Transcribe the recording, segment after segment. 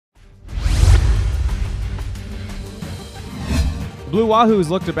Blue Wahoos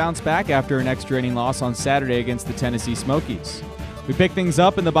look to bounce back after an extra inning loss on Saturday against the Tennessee Smokies. We pick things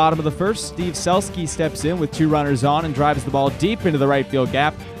up in the bottom of the first. Steve Selski steps in with 2 runners on and drives the ball deep into the right field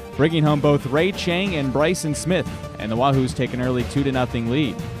gap, bringing home both Ray Chang and Bryson Smith, and the Wahoos take an early 2-0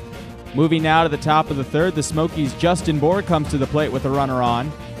 lead. Moving now to the top of the third, the Smokies' Justin Bohr comes to the plate with a runner on.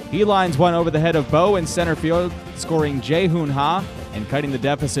 He lines one over the head of Bo in center field, scoring Jae-Hoon Ha and cutting the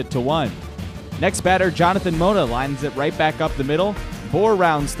deficit to 1. Next batter, Jonathan Mona, lines it right back up the middle. Bohr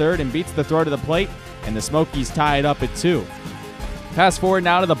rounds third and beats the throw to the plate, and the Smokies tie it up at 2. Fast forward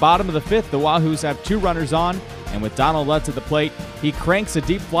now to the bottom of the fifth. The Wahoos have 2 runners on, and with Donald Lutz at the plate, he cranks a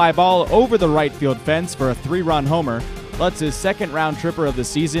deep fly ball over the right field fence for a 3-run homer. Lutz's second-round tripper of the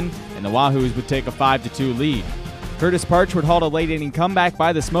season, and the Wahoos would take a 5-2 lead. Curtis Parch would halt a late-inning comeback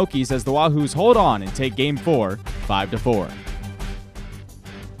by the Smokies as the Wahoos hold on and take Game 4, 5-4.